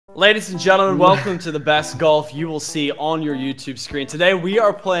Ladies and gentlemen, welcome to the best golf you will see on your YouTube screen. Today we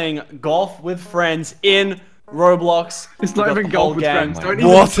are playing golf with friends in Roblox. It's not even golf with friends.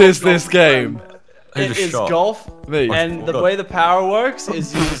 What is this game? It is golf, and the way the power works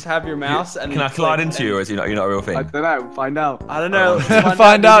is you just have your mouse and. Can I slide into you, or is you're not a real thing? I don't know. Find out. I don't know.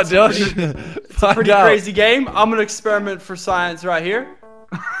 Find out, Josh. It's a pretty crazy game. I'm gonna experiment for science right here.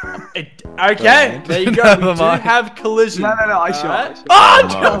 Okay, there you go. We do have collision. No, I shot.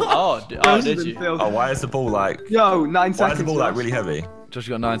 Oh, did you? Oh, why is the ball like? Yo, 9 seconds. Why is the ball like really heavy? Josh,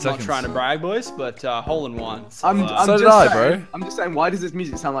 you got 9 I'm seconds. not trying to brag, boys, but hole in one. So, So did I, bro. I'm just saying, why does this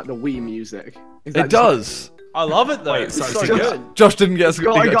music sound like the Wii music? It does. I love it though. Wait, It's sorry, so good. Josh didn't get a,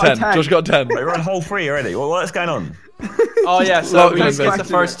 he got 10. Josh got 10. Wait, we're on hole 3 already. What's going on? Oh yeah, so we Lockman just get the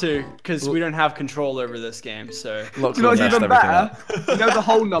basically. first 2 because we don't have control over this game. So Do you know what's even better? You know the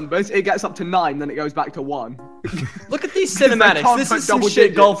whole numbers, it gets up to 9, then it goes back to 1. look at these they cinematics. can't This put is some double shit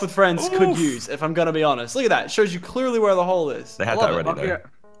digits. golf with friends could use. If I'm gonna be honest, look at that. It shows you clearly where the hole is. They had I that love already it. though. Okay.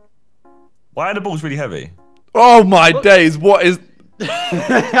 Why are the balls really heavy? Oh my days! What is?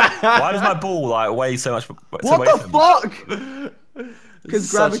 Why does my ball like weigh so much? What the fuck?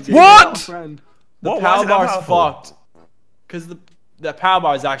 Because gravity. What? Is not a friend. The Why is power it that bar's powerful? fucked. Because the power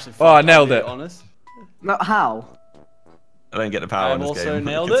bar is actually fucked. Oh, I nailed I'll be it. Honest. No, how? I don't get the power I've on this also game.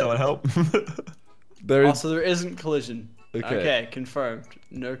 nailed Can it. someone help? There is. Also, there isn't collision. Okay. Okay, confirmed.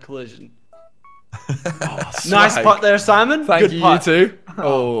 No collision. Oh, Nice swag. putt there, Simon. Thank Good you, putt. you too.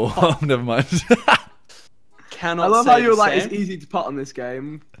 Oh, never mind. Cannot I love say how you're the like, same. it's easy to putt on this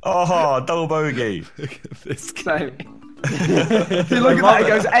game. Oh, double bogey. Look at this game. Same. See, look at that, it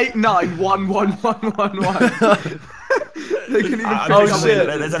goes 8, 9, 1, 1, 1, 1, 1. They can even Oh, figure out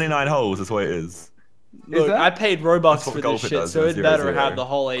shit. There's only 9 holes. That's what it is. Look, there? I paid Robux That's what for golf this it shit, does, so it's it better 0-0. have the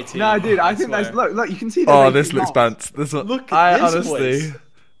whole 18. No, dude, I think swear. there's, look, you can see Oh, the this looks bad. This one. Look at I this honestly, place.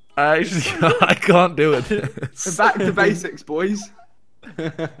 I actually, I can't do it. Back to basics, boys.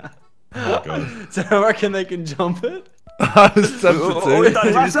 Oh, God. So I reckon they can jump it. I was tempted All we've to. done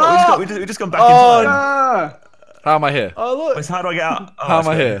is What's we just gone back Oh, in time. Ah! How am I here? Oh look. Wait, so how do I get out? Oh, How am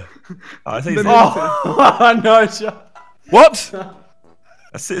I that's here? good. Oh, I think The it's, Oh no, shot. What?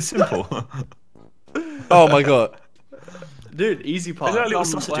 it's simple. Oh my god. Dude, easy part. There's like little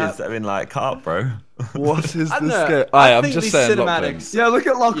sausages that have been like cut up, bro. What is this I don't know. game? I I'm think just these saying. Lachlan. cinematics. Yeah, look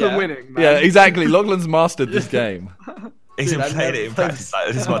at Lachlan Yeah. winning, man. Yeah, exactly. Lachlan's mastered this game. He's Dude, been I've playing never it in played practice. Like,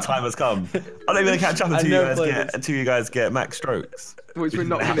 this is my time has come. I'm not even gonna catch up I've until never played this. you guys get max strokes. Which we're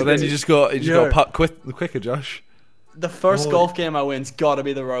not But gonna then do. you just got Yo. putt quicker, Josh. The first golf game I win's gotta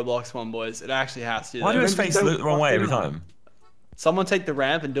be the Roblox one, boys. It actually has to. Why do though. his face look the wrong way every time? Someone take the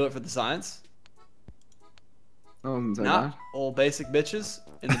ramp and do it for the science. Oh, I'm saying Nah, that. all basic bitches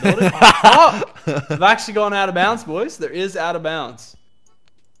in the building. Oh, I've actually gone out of bounds, boys. There is out of bounds.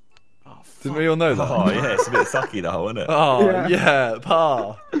 Oh, Didn't we all know that? Oh yeah, it's a bit sucky the whole, isn't it? Oh Yeah. yeah,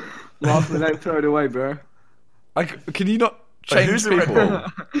 par. Lachlan, don't throw it away, bro. Can you not Wait, change who's the red people? ball?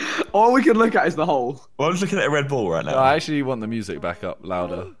 All we can look at is the hole. Well, I'm just looking at a red ball right now. I actually want the music back up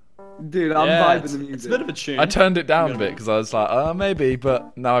louder. Dude, I'm yeah, vibing it's, the music. it's a bit of a tune. I turned it down a bit because I was like, maybe,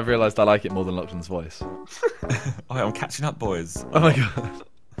 but now I've realised I like it more than Lachlan's voice. Oh, I'm catching up, boys. Oh my god.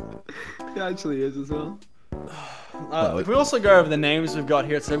 It actually is as well. If we also go over the names we've got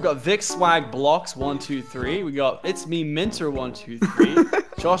here, so we've got Vic Swag Blocks 123. We got It's Me Minter 123.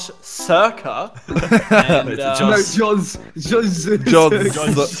 Josh Circa. And It's No, Josh.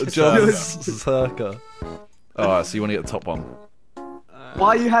 John Circa. Alright, so you want to get the top one. Why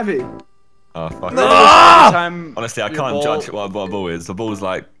are you heavy? Oh fuck. time Honestly, I your can't ball- judge what a ball is. The ball's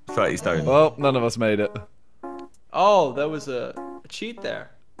like 30 stone. Well, none of us made it. Oh, there was a cheat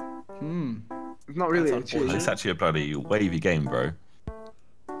there. It's not really a That's cheat. It's actually a bloody wavy game, bro.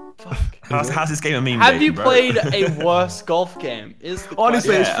 Fuck. How's this game a meme? Have game, you bro? played a worse golf game? Is the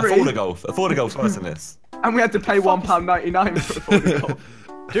Honestly, question. it's Yeah, free. afford a golf. Afford a golf's worse than this. And we had to pay £1.99 for the goal.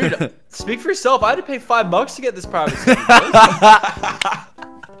 Dude, speak for yourself. I had to pay $5 to get this private city.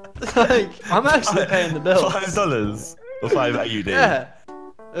 Like, I'm actually paying the bill. $5 or 5 AUD. Yeah.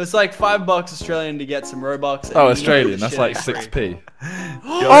 It was like $5 Australian to get some Robux. and Oh, you know Australian, this that's shit like ain't free. 6p.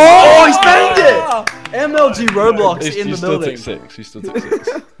 Oh, he's banged it! MLG Roblox in You the still building. took 6. You still took 6.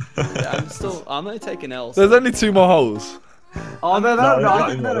 Yeah, I'm only taking L's. There's only 2 more holes. Oh, no, No, I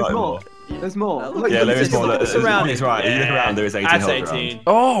think no, there's no, more. There's more. Look, Look, Yeah, there is it's- more. it's around He's it. right. If you look around, there is 18 That's holes 18. around.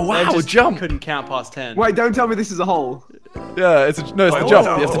 Oh, They wow, just jump. couldn't count past 10. Wait, don't tell me this is a hole. Yeah, it's a Wait, jump.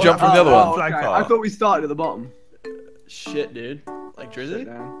 what? You have to jump from the other Oh, one. flag okay. part. I thought we started at the bottom. Shit, dude. Like Drizzy?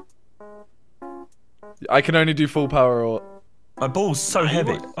 Down. I can only do full power or... My ball's so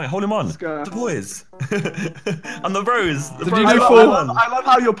heavy. Wait, hold him on. go. The boys. And the bros. Did you do four? I love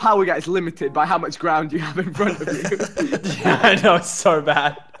how your power gets limited by how much ground you have in front of you. Yeah, I know, it's so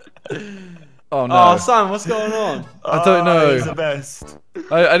bad. Oh no. Oh, Simon, what's going on? I don't know. He's the best.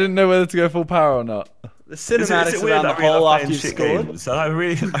 I didn't know whether to go full power or not. The Is it cinematics weird around the that we end hole up after playing you've shit scored. games? I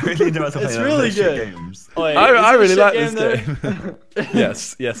really enjoy myself It's playing really those shit good. games. Oh, wait, I is really it a like shit this game. game.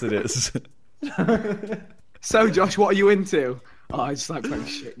 Yes, it is. So, Josh, what are you into? Oh, I just like playing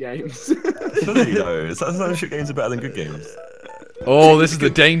shit games. Funny though. Sometimes shit games are better than good games. Oh, this is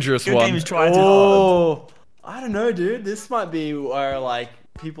the dangerous Good one. games try too hard. Oh, I don't know, dude. This might be where like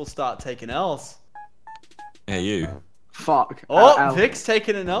people start taking L's. Yeah, you. Fuck. Oh, Ow. Vic's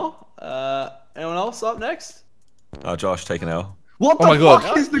taking an L. Anyone else up next? Oh, Josh, take an L. What Oh the my God.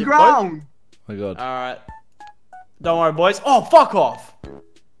 fuck is the Yeah, ground? Oh my god. All right. Don't worry, boys. Oh, fuck off.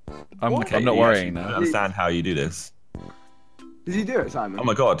 I'm Okay, not you worrying actually don't now. understand how you do this. Did you do it, Simon? Oh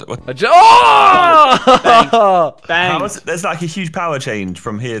my god. What? Oh! Bang. How is it? There's like a huge power change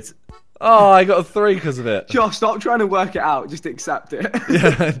from here to... Oh, I got a 3 because of it. Josh, stop trying to work it out. Just accept it.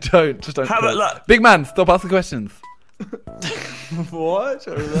 Yeah, just don't. How about quit. look? Big man, stop asking questions. What?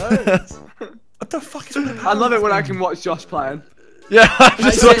 What was that? What the fuck is with the I love it when I can watch Josh playing. Yeah, I'm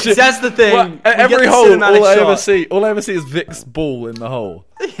just watching. That's the thing. Well, We at get every the hole, cinematic all shot. I ever see is Vic's ball in the hole.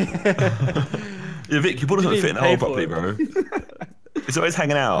 Yeah, Vic, your ball doesn't didn't fit in the pay hole for properly, it. bro. It's always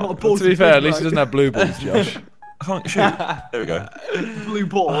hanging Not a out. ball To be fair, at least he doesn't have blue balls, Josh. I can't shoot. There we go. blue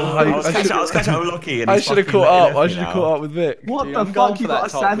ball. I was catching up with Lockie and I he's should have fucking caught up. letting I me should have now. caught up with Vic. What Dude, the I'm going fuck? for You that got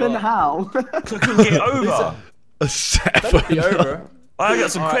a top 7? goal. How? I couldn't get over. A 7. Be over. I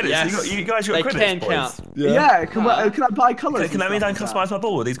got some Alright, credits. yes. You guys got They credits, can boys. count. Yeah, can I buy colours? Can that mean I can customise my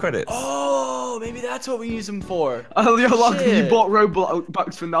ball with these credits? Oh, maybe that's what we use them for. Oh, you're lucky you Shit. bought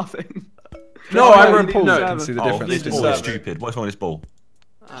Roblox for nothing. No, Oh, I you We're in need pools. to You can have see it. the Oh, difference. this Need ball to is serve it. stupid. What's wrong with this ball?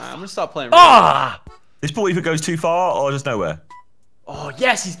 I'm gonna start playing. Ah! This ball either goes too far or just nowhere. Oh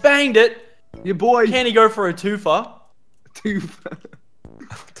yes, he's banged it. Your boy. Can he go for a twofer? Toofer.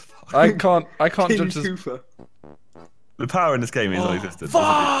 I can't King judge this. Toofer. The power in this game is non-existent.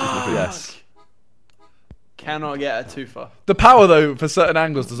 Fuck! Yes. Cannot get a twofer. The power though for certain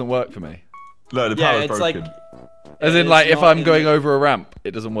angles doesn't work for me. No, the Yeah, power's it's broken. like. As in, it's like, if not I'm in going the- over a ramp,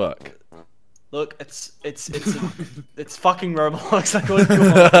 it doesn't work. Look, it's fucking Roblox. Like, what do you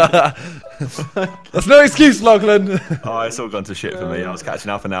want? That's no excuse, Lachlan. Oh, it's all gone to shit for me. I was catching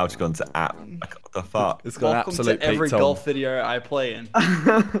up and now it's gone to app. Like, what the fuck? It's got an Welcome absolute to every peak, Tom. golf video I play in.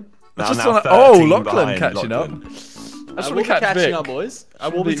 Now, just now wanna- 13 oh, Lachlan behind catching up. Lachlan. I just I want will to be catch catching Vic. up, boys. I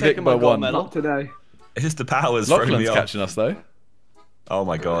Should will be beat Vic taking my by gold one. medal. Not today. It's just the power's throwing Lachlan's me off. catching us though. Oh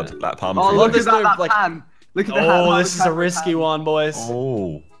my god, that palm Oh, tree. look this at that, move, that like- pan. Look at the hand. Oh, how this the is a camera risky pan. one, boys.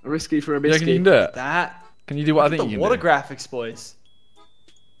 Oh. Risky for a You reckon biscuit. you can do it? That. Can you do what I The think you can water do? graphics, boys.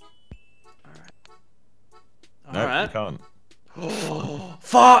 No, Alright. you can't. Oh,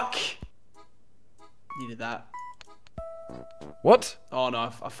 fuck! Needed that. What? Oh no,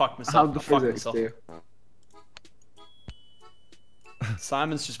 I fucked myself. How'd the I fucked physics myself. do?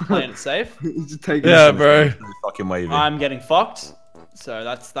 Simon's just playing it safe. He's just taking Yeah, it. bro. So fucking wavy. I'm getting fucked. So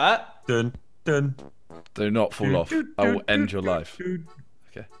that's that. Dun, dun, Do not fall off. I will end your life. dun,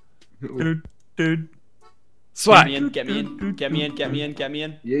 Okay. dun, dun. Get Swag. me in, get me in, get me in, get me in, get me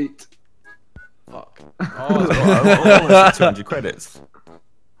in. Yeet. Fuck. Oh, Oh, that's 200 credits.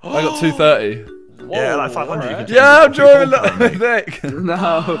 I got 230. Yeah, like 500 you alright. can Yeah, I'm Change drawing the a ball little Vic.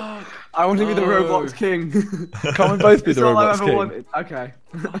 No. I want to be the No. Roblox king. Can't we both be It's the all I Roblox ever king? wanted. Okay.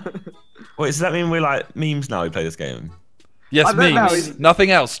 Wait, does that mean we're like memes now we play this game? Yes, I don't know, memes. it's-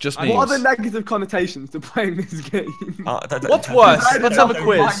 Nothing else, just memes. What are the negative connotations to playing this game? What's worse? Let's have a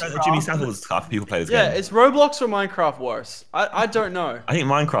quiz. Jimmy Saddle's half people play this Yeah, game. is Roblox or Minecraft worse? I don't know. I think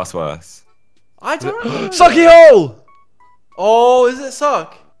Minecraft's worse. I don't know. Sucky hole! Oh, is it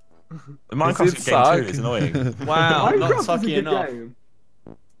suck? Minecraft's it a game suck? too, it's annoying. Wow, not Minecraft is a sucky good enough. game.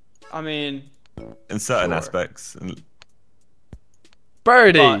 I mean, In certain Sure. aspects. And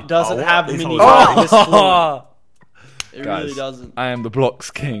Birdie! but doesn't what? have These mini. holes This fluid. Oh! It Guys. really doesn't. I am the blocks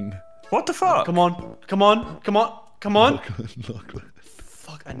king. what the fuck? Come on, come on, come on, come on. Lachlan.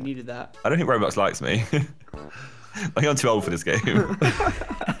 Fuck, I needed that. I don't think Roblox likes me. I think I'm too old for this game.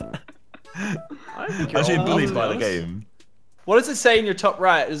 I don't think I'm you're actually old, bullied to by be the honest. game. What does it say in your top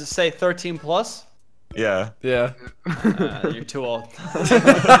right? Does it say 13 plus? Yeah. Yeah. You're too old.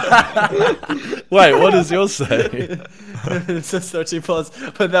 Wait, what does yours say? It says 13 plus,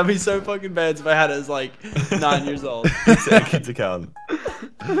 but that'd be so fucking bad if I had it as like 9 years old. It's a kid's account.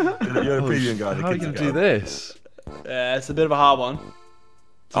 You're a premium guy. How are you going to do this? Yeah, it's a bit of a hard one. just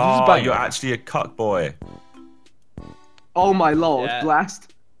Oh, bang you're it? actually a cuck boy. Oh my lord, Yeah.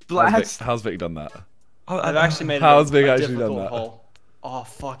 blast. Blast. How's Vic done that? I've actually made it How's a Big actually difficult done that? hole. Oh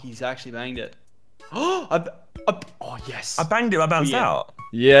fuck, he's actually banged it. Oh, oh yes. I banged it. I bounced Yeah. out.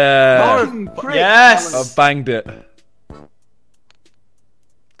 Yeah. Fucking prick, Yes! Alan. I banged it.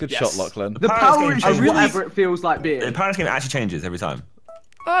 Good Yes. shot, Lachlan. The Power power is is really- whatever it feels like being. The power game actually changes every time.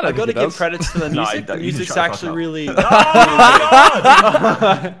 I I gotta give credits to the No, music. The you can music's shut the fuck actually up. really.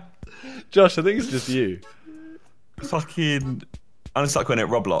 Josh, I think it's just you. Fucking. I'm stuck when it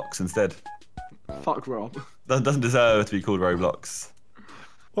Roblox instead. Fuck Rob. Doesn't deserve to be called Roblox.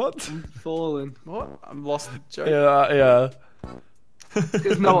 What? Falling. What? I'm lost the joke. Yeah.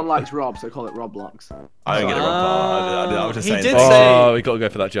 Because no one likes Rob, so call it Roblox. I don't get it wrong. I was just He saying. did things. say- Oh, we gotta go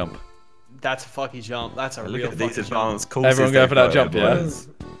for that jump. That's a fucking jump. That's a Look real at these fucking jump. advanced courses. Everyone go for that jump, yeah? boys.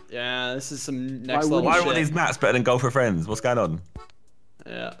 Yeah, this is some next wouldn't level Why shit. are these maps better than Golf for Friends? What's going on?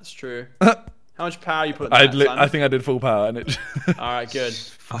 Yeah, it's true. How much power you put in I that, Simon? think I did full power and it. Alright, good.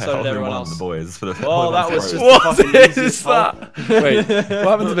 I So did everyone won else. the boys for the. Well, that was just What the fucking is easiest hole. that? Wait, what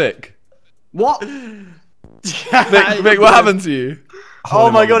happened to Vic? What? Vic, what happened to you?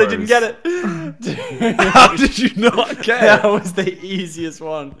 Oh my god, I didn't get it. How did you not get That it? was the easiest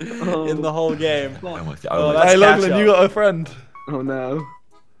one in the whole game. I Oh, that's Hey, Lachlan, catch you up. got a friend. Oh no.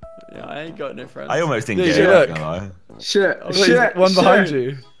 Yeah, I ain't got no friends. almost didn't Yeah, get you it. look. not gonna lie. Shit. Wait, Shit. one behind shit.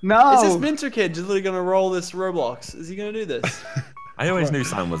 you. No. Is this Minter kid just literally gonna roll this Roblox? Is he gonna do this? I always knew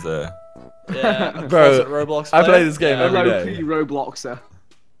Sam was there. Yeah, Bro, Roblox I play player? this game Yeah. every Low day. key Robloxer.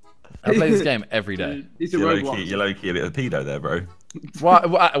 I play this game every day. He's a You're Robloxer. low key a bit of a pedo there, bro.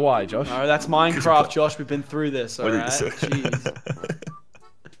 Why, Josh? Alright, that's Minecraft, Josh. We've been through this, What alright? is- Jeez.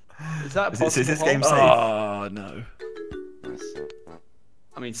 Is that Is this possible? game safe? Oh no.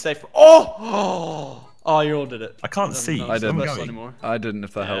 I mean, safe. Oh! Oh, you all did it. I can't I'm see. not I didn't. special anymore. I didn't,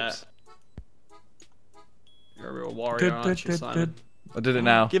 if that Yeah. helps. You're a real warrior, aren't you, Simon? I did it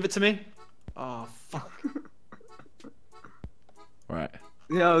now. Give it to me. Oh, fuck. Right.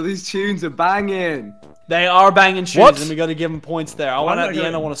 Yo, these tunes are banging. They are banging tunes, What? and we got to give them points there. I Why want not at the end.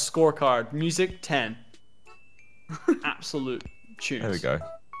 I going- want a scorecard. Music 10. Absolute tunes. There we go.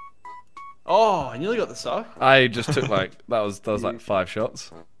 Oh, I nearly got the sock. I just took like that was like 5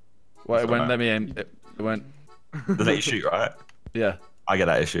 shots. Well, it went. Let me aim. It went. Does that you shoot, right? Yeah. I get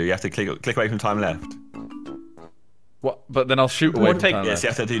that issue. You have to click away from time left. What? But then I'll shoot away Or from take time Yes,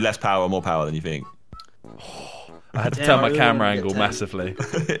 left. you have to do less power or more power than you think. I had to Damn, turn I my really camera wanted to angle get 10. massively.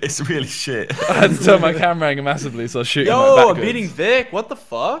 It's really shit. I had to turn my camera angle massively, so I was shooting like Yo, I'm backwards. beating Vic. What the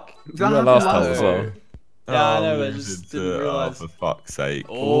fuck? You were last time happened as well. Yeah, I know, Oh, but I you just did, didn't realize. for fuck's sake.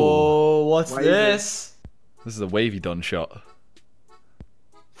 Oh, what's Wavy. this? This is a wavy done shot.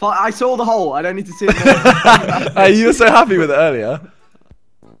 I saw the hole. I don't need to see it more. Hey, you were so happy with it earlier.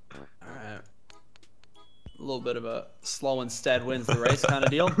 Alright. A little bit of a slow instead wins the race kind of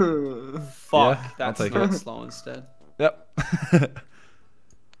deal. Fuck, Yeah, I'll that's take not it. slow instead. Yep.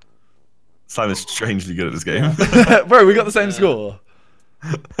 Simon's strangely good at this game. Bro, we got the same score.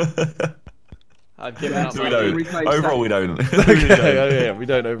 I've given up. we my don't. We played Overall, second. we don't. Yeah, we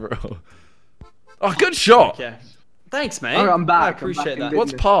don't overall. Oh, good shot. Okay. Thanks, mate. Oh, I'm back, I I'm appreciate back in that.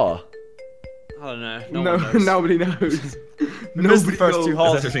 business. What's par? I don't know. No, one knows. nobody knows. We missed the first knows. two There's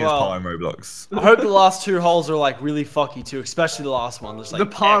holes such a as thing as well. power in Roblox. I hope the last two holes are like really fucky too, especially the last one. There's like The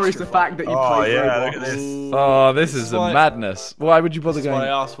par is extra the fact that you Oh play yeah, Roblox. look at this. Ooh, Oh, this is a what- madness. Why would you bother This is what I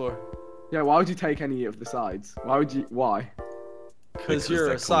going? asked for. Yeah, why would you take any of the sides? Why would you? Why? Because Because you're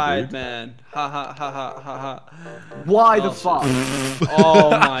they're a cool, side dude. man. Ha ha ha ha ha ha. Why Oh, the fuck? Oh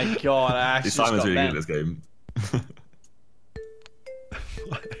my god, I actually just Simon's got really banned. good at this game.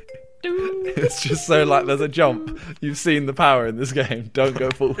 It's just so like there's a jump. You've seen the power in this game. Don't go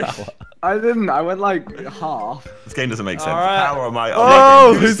full power. I didn't. I went like half. This game doesn't make sense. Alright. The power of my.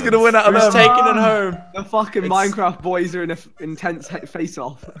 Oh, who's gonna win out of Who's them? taking it home? The fucking It's- Minecraft boys are in an intense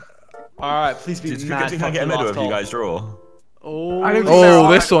face-off. Alright, please be Can mad. I get a fucking medal last if you hole. guys draw? Oh, I don't think Oh,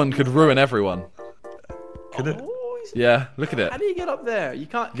 so. this one could ruin everyone. Could it? Oh, he's- Yeah, look at it. How do you get up there? You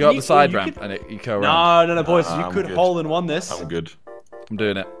can't. Go up you- the side you ramp could- and you go around. No, boys. Nah, You I'm could good. hole in one this. I'm good. I'm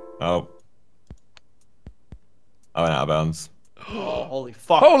doing it. Oh. I went out of bounds. Oh, holy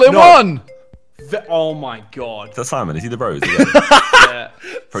fuck. Hole in No. one! Oh my god. Is that Simon? Is he the bros? Yeah.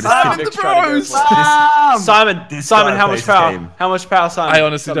 Bro, Simon this, Vic's trying to go Bros! for it. Bam! Simon, This Simon, guy how plays much this power? game. How much power, Simon? I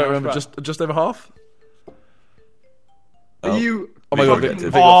honestly Simon, don't how much remember. power? Just over half. Are you? Oh my god, Vic Vic, got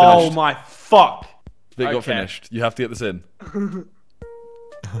Vic got Oh finished. my fuck. Vic got Okay. finished. You have to get this in.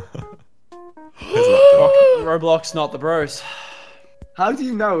 Roblox, not the bros. How do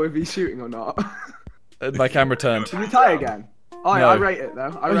you know if he's shooting or not? My camera turned. Did we tie again? Oh, yeah, No. I rate it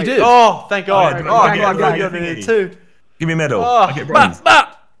though. I you rate did? it. Oh, thank God. yeah, Oh, yeah, God, yeah, God, yeah. it too. Give me a medal. Oh, I get bronze.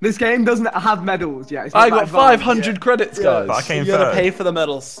 This game doesn't have medals yet. It's I not got that advanced 500 yet. credits, guys. But I came You gotta third. pay for the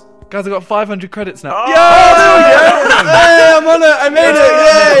medals. Guys, I got 500 credits now. Oh, Hey, I'm on it! I made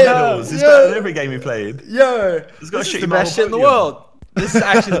it! medals. It's Yay! better than every game we played. Yo! It's got a This is shitty the best marble shit in the podium. world. This is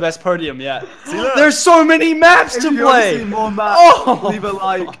actually the best podium yet. look. There's so many maps If to you want to see play! more maps, Oh! leave a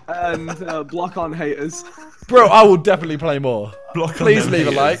like and block on haters. Bro, I will definitely play more. Block on Please them leave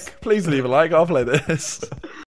a haters. like. Please leave a like. I'll play this.